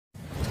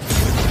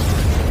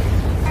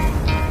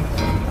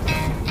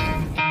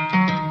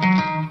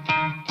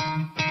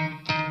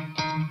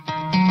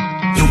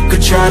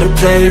try to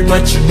play,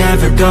 but you're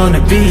never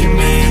gonna beat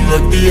me.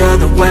 Look the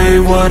other way,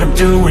 what I'm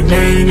doing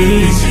ain't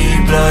easy.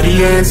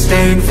 Bloody hands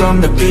stained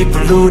from the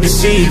people who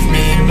deceive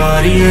me.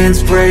 Muddy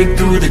hands break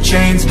through the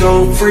chains,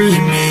 go free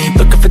me.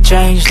 Looking for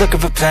change, looking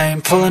for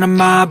pain, pulling a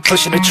mob,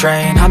 pushing a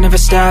train. I'll never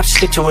stop,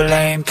 stick to a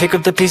lane, pick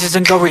up the pieces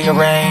and go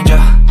rearrange.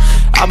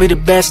 I'll be the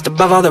best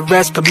above all the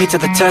rest, put me to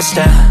the test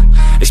and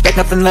expect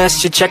nothing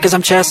less. You check as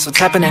I'm chess, what's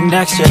happening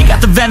next? Yeah. He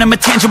got the venom, a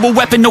tangible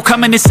weapon, no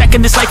coming in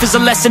second. This life is a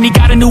lesson. He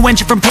got a new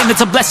engine from pain,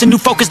 that's a blessing. New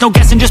focus, no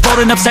guessing, just bold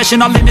and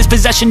obsession. All in his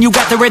possession, you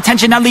got their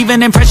attention. I leave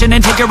an impression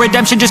and take your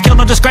redemption. Just kill,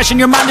 no discretion.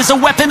 Your mind is a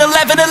weapon.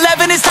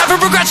 11-11, it's time for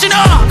progression.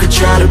 You could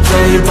try to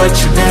play, but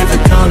you're never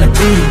gonna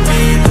beat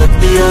me. Look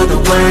the other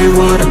way,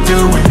 what I'm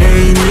doing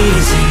ain't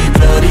easy.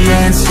 Bloody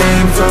hands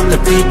stained from the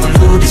people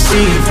who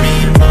deceive me.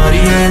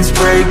 Muddy hands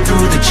break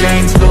through the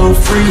chains, go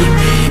free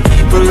me.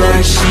 People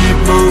like sheep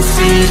move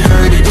feet,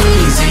 hurt it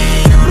easy.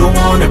 You don't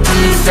wanna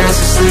be fast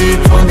asleep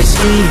when they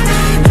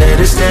scheming.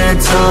 Better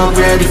stand tall,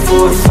 ready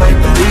for a fight,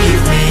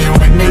 believe me.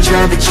 When they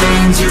try the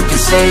chains, you can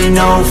say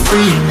no,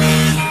 free me.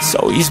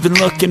 So he's been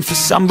looking for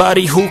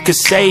somebody who could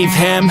save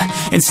him,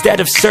 instead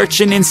of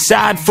searching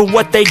inside for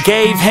what they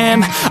gave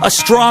him. A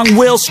strong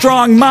will,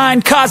 strong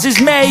mind causes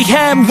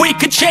mayhem. We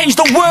could change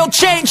the world,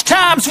 change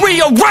times,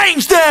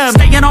 rearrange them.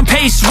 Staying on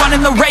pace,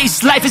 running the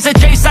race. Life is a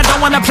chase, I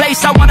don't want a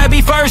place, I wanna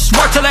be first.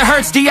 Work till it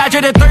hurts,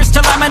 dehydrated thirst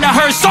till I'm in a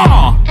hearse.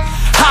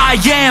 High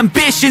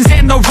ambitions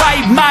and the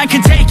right mind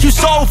can take you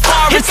so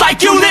far. It's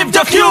like you lived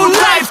a few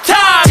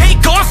lifetimes.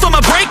 Take off,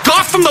 I'ma break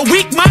off from the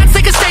weak minds.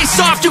 They can stay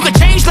soft, you can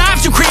change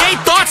lives, you create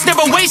thoughts,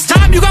 never waste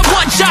time. You got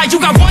one shot, you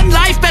got one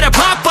life, better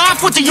pop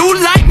off. What do you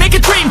like? Make a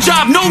dream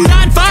job. No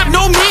 9-5,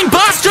 no mean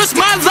boss, just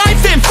my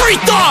life and free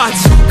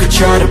thoughts. You could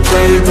try to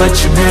play, but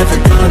you're never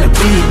gonna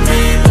beat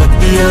me. Look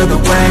the other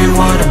way,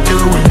 what I'm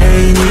doing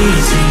ain't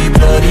easy.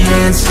 Bloody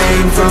hands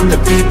stained from the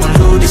people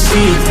who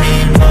deceive me.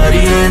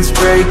 Muddy hands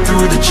break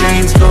through the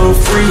chains, go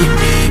free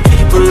me.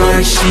 People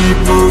like sheep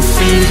move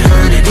feet,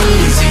 hurt it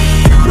easy.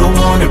 You don't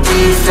wanna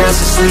be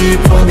fast asleep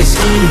when they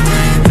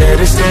scheming.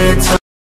 Better stand tall.